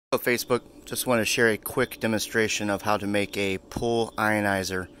Hello Facebook, just want to share a quick demonstration of how to make a pool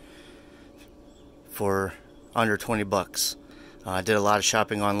ionizer for under 20 bucks. I did a lot of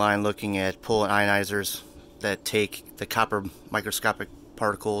shopping online looking at pool ionizers that take the copper microscopic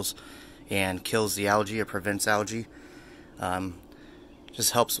particles and kills the algae or prevents algae.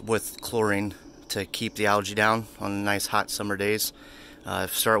 Just helps with chlorine to keep the algae down on nice hot summer days.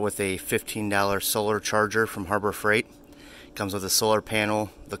 Start with a $15 solar charger from Harbor Freight. Comes with a solar panel,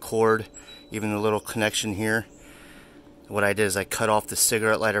 the cord, even the little connection here. What I did is I cut off the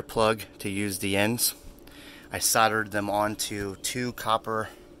cigarette lighter plug to use the ends. I soldered them onto two copper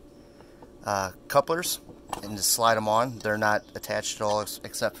couplers and just slide them on. They're not attached at all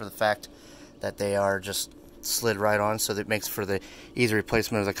except for the fact that they are just slid right on, so that makes for the easy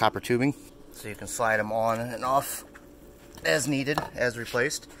replacement of the copper tubing. So you can slide them on and off as needed, as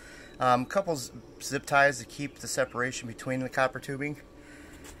replaced. Couple zip ties to keep the separation between the copper tubing.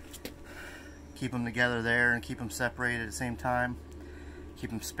 Keep them together there and keep them separated at the same time. Keep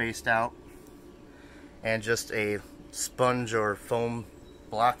them spaced out. And just a sponge or foam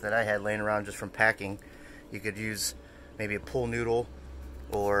block that I had laying around just from packing. You could use maybe a pool noodle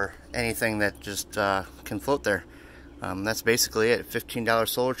or anything that just can float there. That's basically it. $15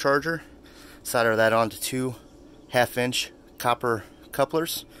 solar charger. Solder that onto two 1/2-inch copper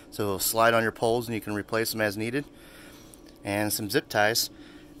couplers, so it'll slide on your poles and you can replace them as needed, and some zip ties,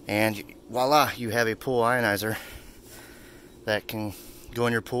 and voila, you have a pool ionizer that can go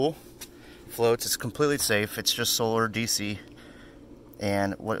in your pool. Floats. It's completely safe. It's just solar DC,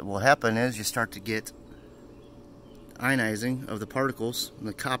 and what will happen is you start to get ionizing of the particles, and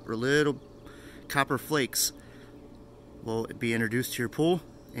the copper, little copper flakes will be introduced to your pool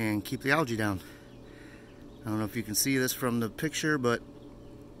and keep the algae down. I don't know if you can see this from the picture, but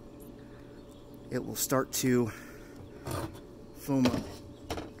it will start to foam up.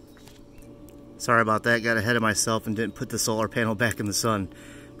 Sorry about that, got ahead of myself and didn't put the solar panel back in the sun.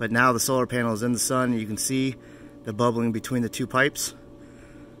 But now the solar panel is in the sun and you can see the bubbling between the two pipes.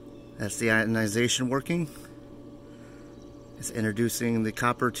 That's the ionization working. It's introducing the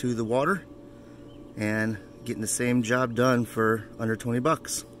copper to the water and getting the same job done for under 20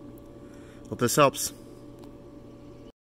 bucks. Hope this helps.